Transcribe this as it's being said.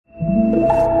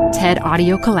TED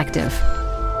Audio Collective.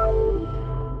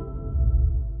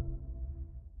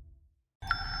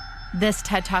 This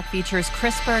TED Talk features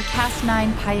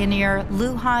CRISPR-Cas9 pioneer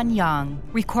Luhan Yang,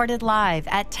 recorded live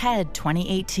at TED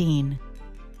 2018.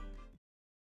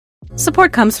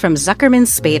 Support comes from Zuckerman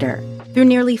Spader. Through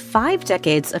nearly 5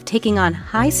 decades of taking on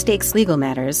high-stakes legal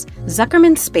matters,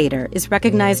 Zuckerman Spader is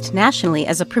recognized nationally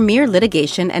as a premier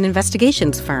litigation and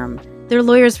investigations firm. Their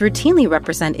lawyers routinely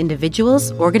represent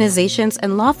individuals, organizations,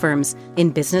 and law firms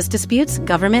in business disputes,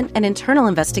 government and internal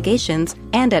investigations,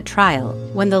 and at trial,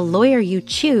 when the lawyer you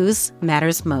choose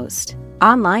matters most.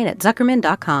 Online at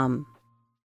Zuckerman.com.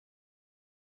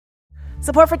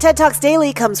 Support for TED Talks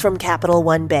Daily comes from Capital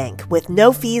One Bank. With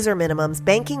no fees or minimums,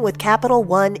 banking with Capital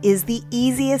One is the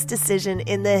easiest decision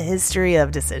in the history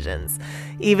of decisions.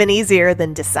 Even easier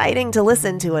than deciding to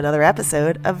listen to another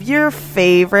episode of your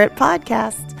favorite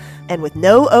podcast. And with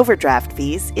no overdraft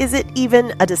fees, is it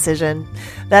even a decision?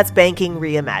 That's banking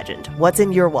reimagined. What's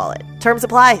in your wallet? Terms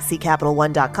apply. See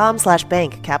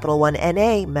CapitalOne.com/bank. Capital One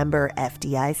N.A. member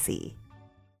FDIC.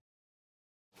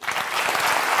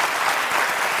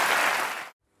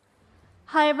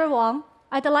 Hi everyone,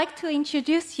 I'd like to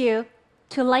introduce you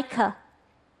to Leica.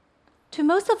 To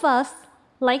most of us,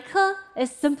 Leica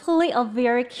is simply a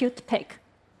very cute pig.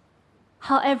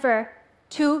 However,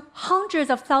 to hundreds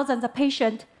of thousands of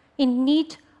patients in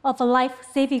need of a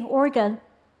life-saving organ,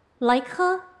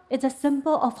 Leica is a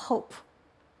symbol of hope.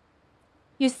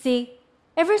 You see,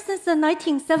 ever since the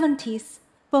 1970s,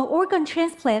 when organ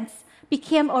transplants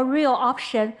became a real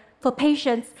option for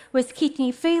patients with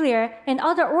kidney failure and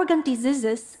other organ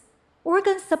diseases,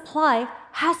 organ supply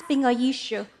has been an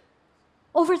issue.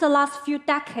 Over the last few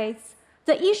decades,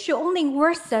 the issue only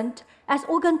worsened as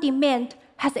organ demand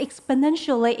has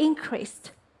exponentially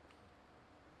increased.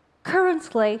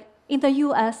 Currently, in the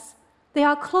US, there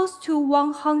are close to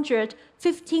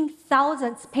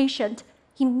 115,000 patients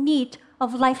in need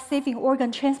of life-saving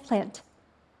organ transplant.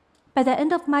 By the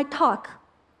end of my talk,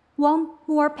 one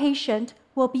more patient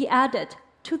will be added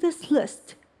to this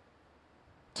list.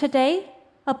 Today,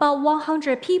 about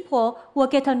 100 people will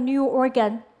get a new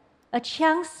organ, a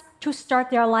chance to start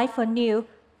their life anew,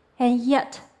 and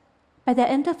yet, by the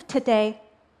end of today,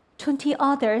 20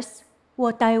 others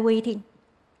will die waiting.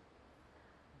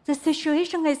 The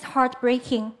situation is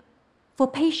heartbreaking for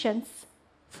patients,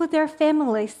 for their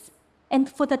families, and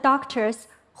for the doctors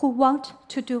who want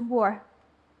to do more.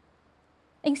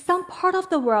 In some part of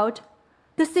the world,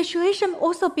 the situation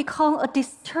also became a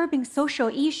disturbing social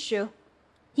issue.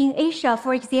 In Asia,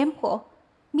 for example,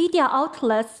 media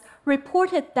outlets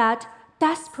reported that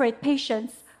desperate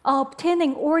patients are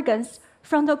obtaining organs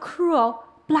from the cruel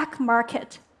black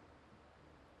market.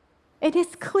 It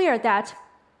is clear that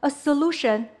a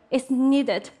solution is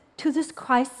needed to this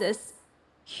crisis.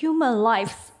 Human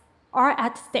lives are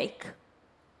at stake.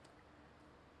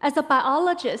 As a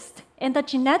biologist and a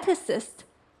geneticist,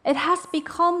 it has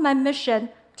become my mission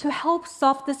to help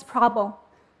solve this problem.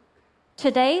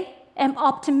 Today, I'm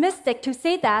optimistic to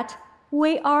say that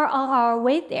we are on our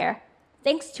way there,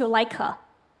 thanks to Leica.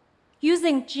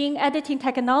 Using gene editing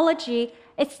technology,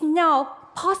 it's now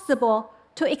possible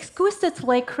to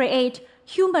exquisitely create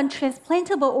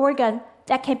human-transplantable organ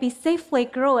that can be safely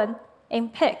grown in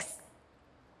pigs.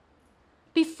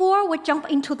 Before we jump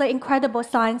into the incredible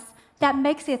science that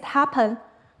makes it happen,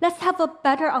 let's have a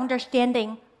better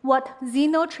understanding what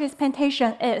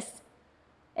xenotransplantation is.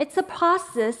 It's a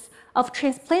process of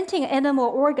transplanting animal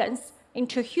organs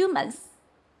into humans.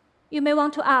 You may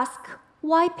want to ask,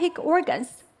 why pig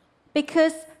organs?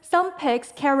 Because some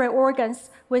pigs carry organs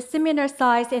with similar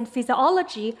size and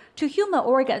physiology to human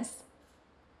organs.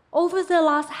 Over the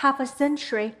last half a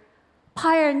century,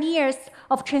 pioneers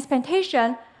of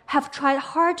transplantation have tried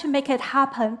hard to make it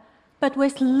happen, but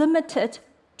with limited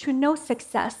to no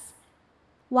success.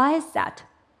 Why is that?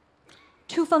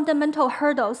 2 fundamental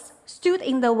hurdles stood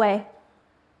in the way.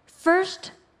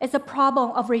 First is the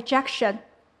problem of rejection.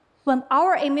 When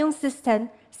our immune system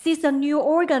sees a new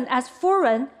organ as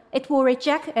foreign, it will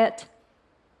reject it.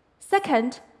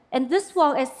 Second, and this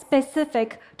one is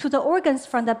specific to the organs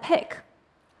from the pig.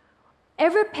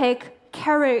 Every pig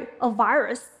carries a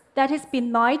virus that is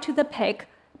benign to the pig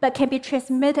but can be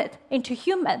transmitted into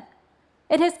human.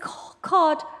 It is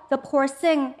called the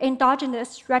porcine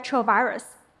endogenous retrovirus,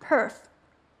 PERV.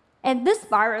 And this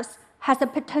virus has the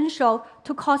potential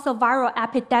to cause a viral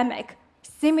epidemic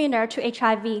similar to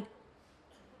HIV.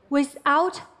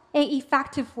 Without an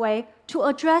effective way to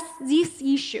address these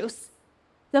issues,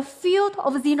 the field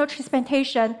of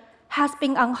xenotransplantation has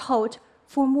been on hold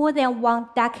for more than 1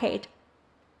 decade.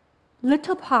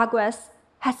 Little progress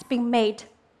has been made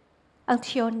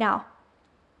until now.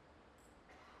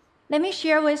 let me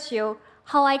share with you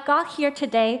how I got here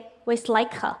today with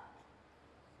Leica.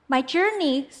 My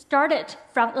journey started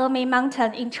from Emei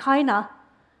Mountain in China.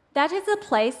 That is a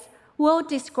place well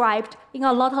described in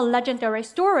a lot of legendary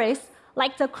stories,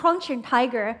 like the crouching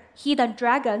tiger, hidden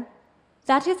dragon.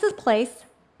 That is the place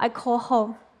I call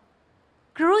home.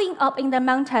 Growing up in the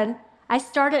mountain, I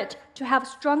started to have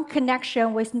strong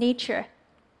connection with nature.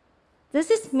 This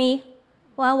is me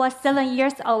when I was 7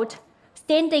 years old,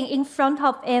 standing in front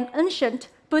of an ancient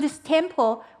Buddhist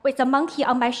temple with a monkey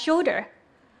on my shoulder.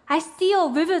 I still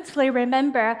vividly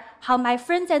remember how my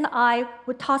friends and I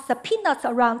would toss the peanuts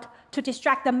around to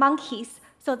distract the monkeys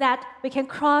so that we can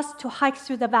cross to hike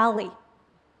through the valley.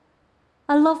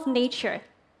 I love nature.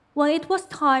 When it was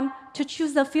time to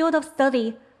choose a field of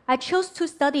study, I chose to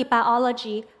study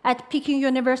biology at Peking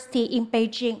University in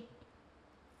Beijing.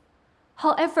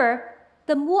 However,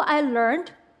 the more I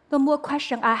learned, the more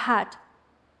questions I had.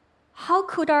 How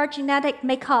could our genetic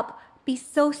makeup be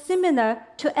so similar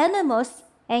to animals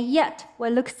and yet we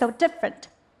look so different?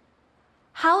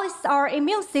 How is our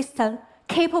immune system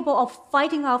capable of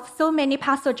fighting off so many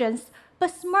pathogens,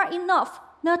 but smart enough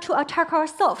not to attack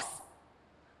ourselves?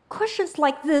 Questions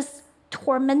like this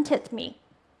tormented me.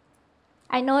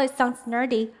 I know it sounds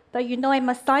nerdy, but you know I'm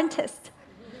a scientist.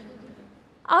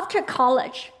 After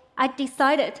college, I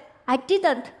decided I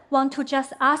didn't want to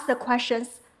just ask the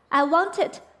questions. I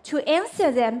wanted to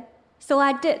answer them, so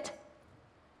I did.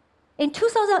 In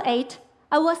 2008,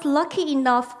 I was lucky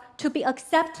enough to be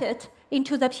accepted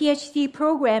into the PhD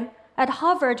program at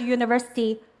Harvard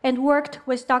University and worked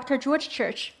with Dr. George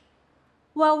Church.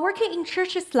 While working in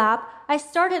Church's lab, I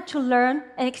started to learn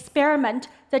and experiment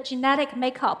the genetic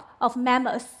makeup of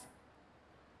mammals.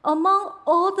 Among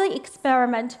all the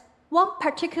experiments, one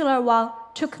particular one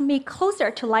took me closer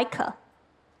to Leica.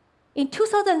 In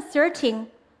 2013,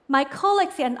 my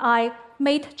colleagues and I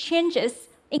made changes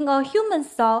in a human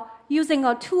cell using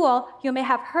a tool you may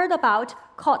have heard about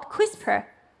called CRISPR.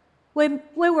 We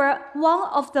were one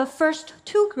of the first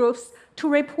two groups to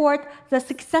report the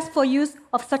successful use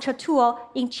of such a tool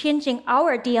in changing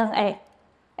our DNA.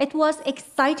 It was an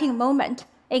exciting moment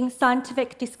in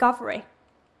scientific discovery.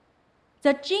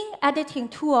 The gene editing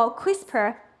tool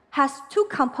CRISPR has two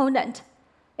components.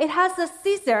 It has a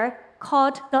scissor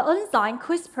called the enzyme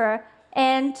CRISPR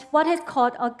and what is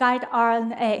called a guide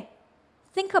RNA.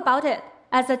 Think about it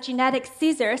as a genetic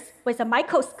scissors with a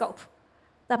microscope.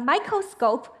 The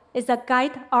microscope is a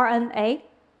guide RNA,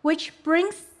 which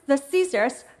brings the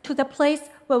scissors to the place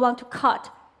we want to cut.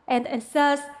 And it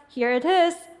says, here it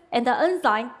is, and the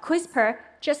enzyme, CRISPR,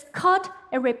 just cut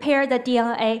and repair the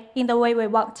DNA in the way we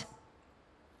want.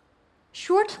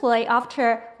 Shortly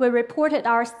after we reported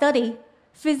our study,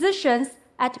 physicians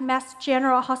at Mass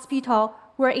General Hospital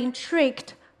were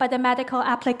intrigued by the medical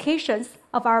applications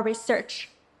of our research.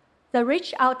 They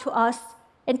reached out to us,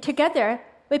 and together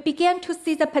we began to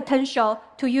see the potential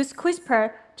to use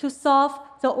CRISPR to solve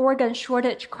the organ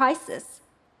shortage crisis.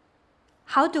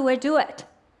 How do we do it?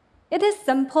 It is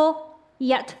simple,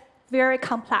 yet very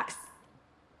complex.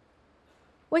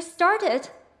 We started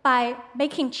by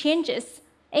making changes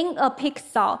in a pig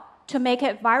cell to make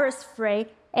it virus-free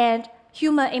and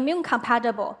human immune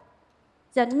compatible.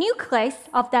 The nucleus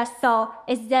of that cell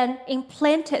is then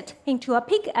implanted into a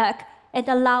pig egg and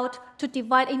allowed to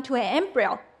divide into an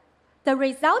embryo. The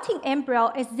resulting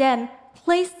embryo is then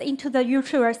placed into the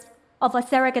uterus of a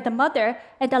surrogate mother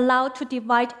and allowed to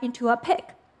divide into a pig.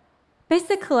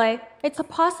 Basically, it's a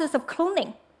process of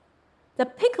cloning. The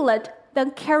piglet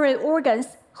then carries organs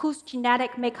whose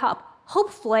genetic makeup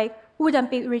hopefully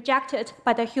wouldn't be rejected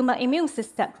by the human immune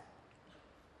system.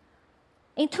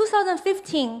 In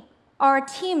 2015, our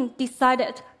team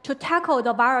decided to tackle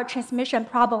the viral transmission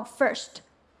problem first.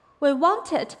 We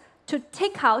wanted to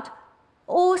take out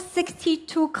all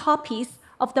 62 copies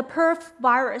of the PERV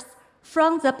virus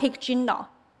from the pig genome.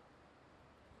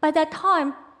 By that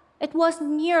time, it was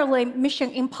nearly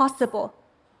mission impossible.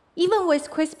 Even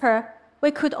with CRISPR, we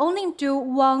could only do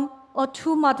 1 or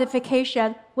 2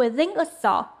 modifications within a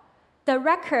cell. The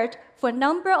record for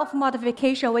number of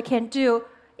modifications we can do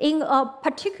in a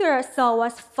particular cell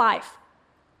was 5.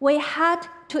 We had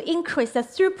to increase the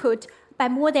throughput by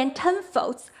more than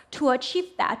 10-fold to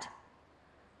achieve that.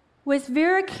 With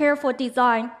very careful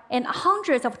design and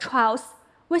hundreds of trials,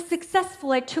 we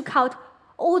successfully took out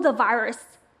all the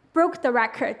virus, broke the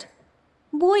record.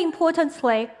 More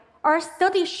importantly, our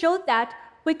study showed that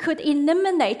we could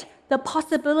eliminate the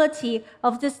possibility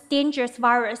of this dangerous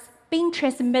virus being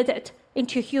transmitted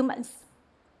into humans.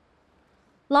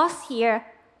 Last year,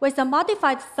 with a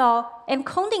modified cell and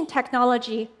cloning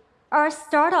technology, our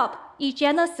startup,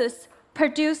 geneticist,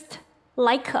 produced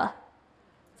Leica,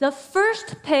 the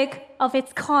first pig of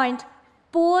its kind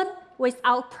born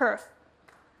without PERV.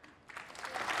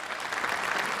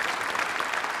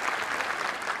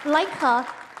 Leica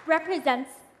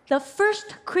represents the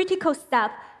first critical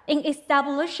step in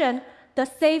establishing the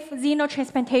safe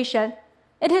xenotransplantation.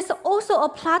 It is also a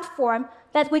platform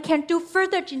that we can do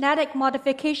further genetic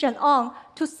modification on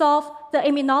to solve the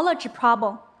immunology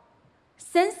problem.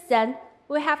 Since then,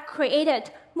 we have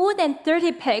created more than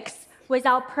 30 pigs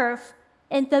without PERV,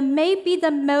 and they may be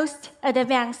the most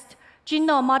advanced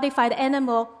genome-modified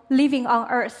animal living on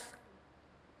Earth.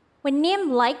 We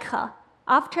named Leica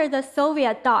after the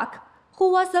Soviet dog,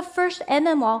 who was the first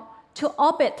animal to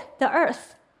orbit the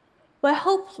Earth. We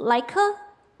hope Leica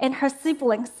and her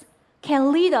siblings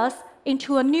can lead us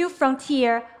into a new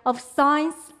frontier of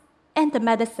science and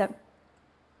medicine.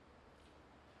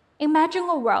 Imagine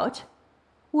a world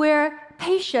where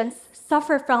patients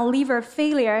suffer from liver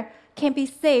failure can be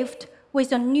saved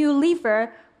with a new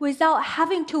liver without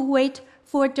having to wait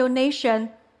for a donation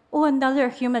or another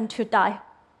human to die.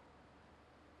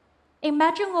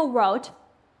 Imagine a world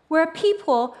where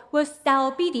people with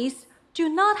diabetes do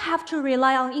not have to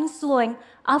rely on insulin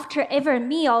after every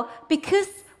meal because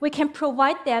we can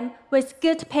provide them with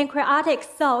good pancreatic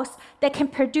cells that can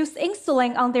produce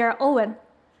insulin on their own.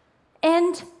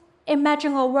 And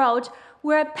imagine a world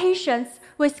where patients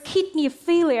with kidney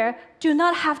failure do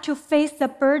not have to face the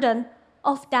burden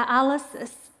of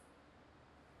dialysis.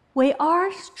 We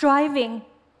are striving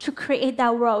to create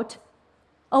that world,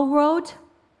 a world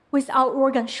without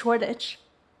organ shortage.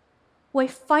 We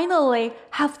finally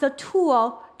have the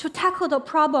tool to tackle the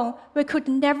problem we could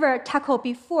never tackle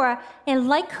before, and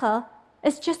Leica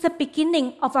is just the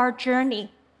beginning of our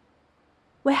journey.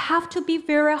 We have to be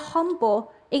very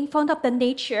humble in front of the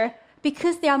nature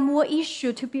because there are more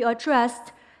issues to be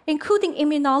addressed, including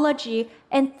immunology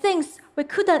and things we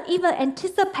couldn't even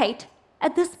anticipate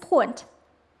at this point.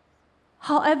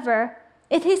 However,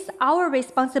 it is our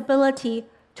responsibility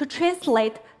to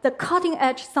translate the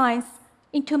cutting-edge science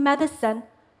into medicine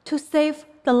to save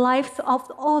the lives of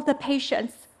all the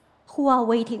patients who are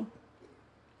waiting.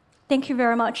 Thank you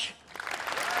very much.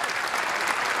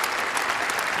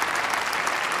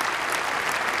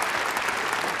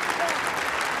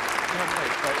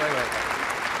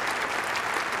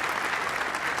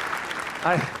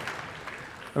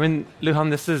 I mean, Luhan,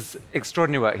 this is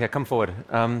extraordinary work. Here, come forward.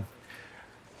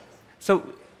 So,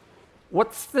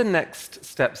 what's the next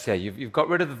steps here? You've got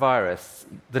rid of the virus.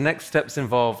 The next steps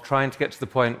involve trying to get to the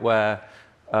point where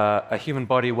a human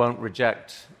body won't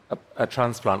reject a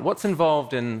transplant. What's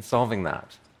involved in solving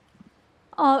that?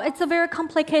 It's a very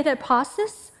complicated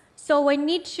process. So we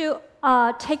need to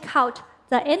take out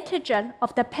the antigen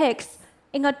of the pigs.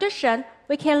 In addition,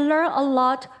 we can learn a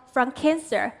lot from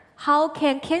cancer. How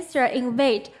can cancer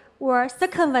invade or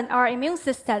circumvent our immune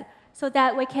system so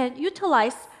that we can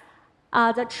utilize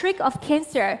the trick of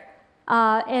cancer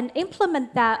and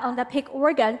implement that on the pig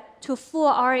organ to fool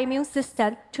our immune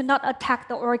system to not attack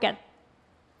the organ.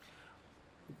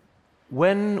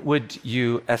 When would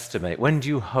you estimate, when do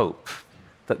you hope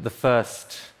that the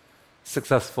first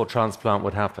successful transplant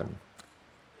would happen?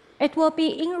 It will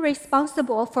be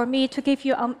irresponsible for me to give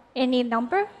you any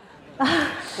number.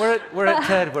 We're at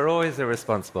TED, we're always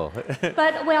irresponsible.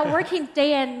 But we are working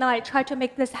day and night trying to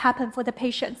make this happen for the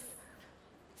patients.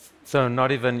 So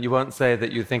not even, you won't say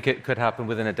that you think it could happen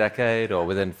within a decade or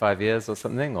within 5 years or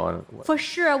something? Or for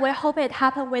sure, we hope it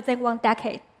happens within 1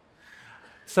 decade.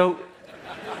 So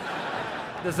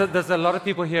there's a lot of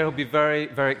people here who'll be very,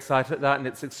 very excited at that, and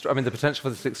it's the potential for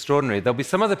this is extraordinary. There'll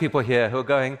be some other people here who are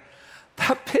going,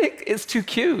 that pig is too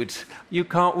cute.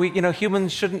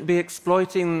 Humans shouldn't be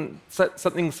exploiting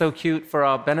something so cute for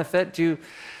our benefit. Do you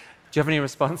have any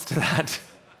response to that?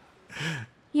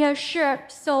 Yeah, sure.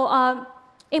 So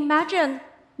imagine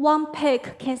 1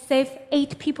 pig can save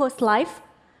 8 people's life.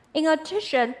 In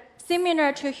addition,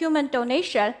 similar to human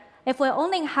donation, if we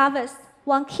only harvest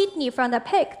 1 kidney from the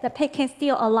pig can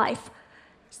still alive.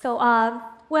 So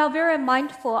we are very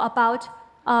mindful about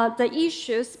the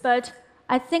issues, but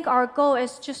I think our goal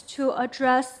is just to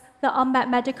address the unmet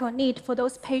medical need for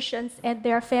those patients and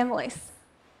their families.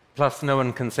 Plus, no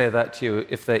one can say that to you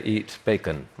if they eat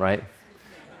bacon, right?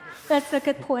 That's a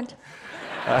good point.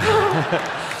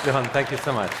 Luhan, thank you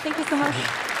so much. Thank you so much.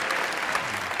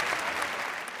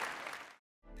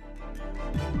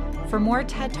 For more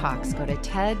TED Talks, go to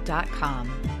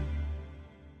TED.com.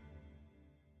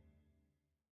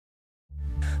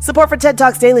 Support for TED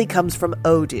Talks Daily comes from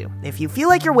Odoo. If you feel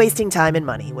like you're wasting time and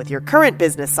money with your current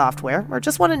business software or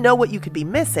just want to know what you could be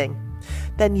missing,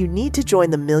 then you need to join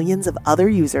the millions of other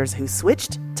users who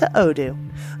switched to Odoo.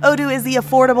 Odoo is the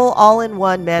affordable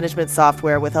all-in-one management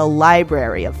software with a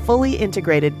library of fully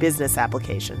integrated business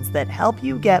applications that help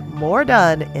you get more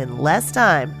done in less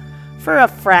time for a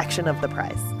fraction of the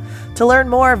price. To learn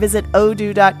more, visit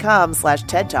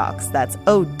odoo.com/TED Talks. That's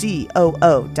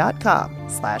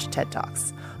ODOO.com/TED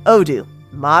Talks. Odoo,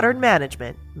 modern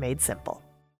management made simple.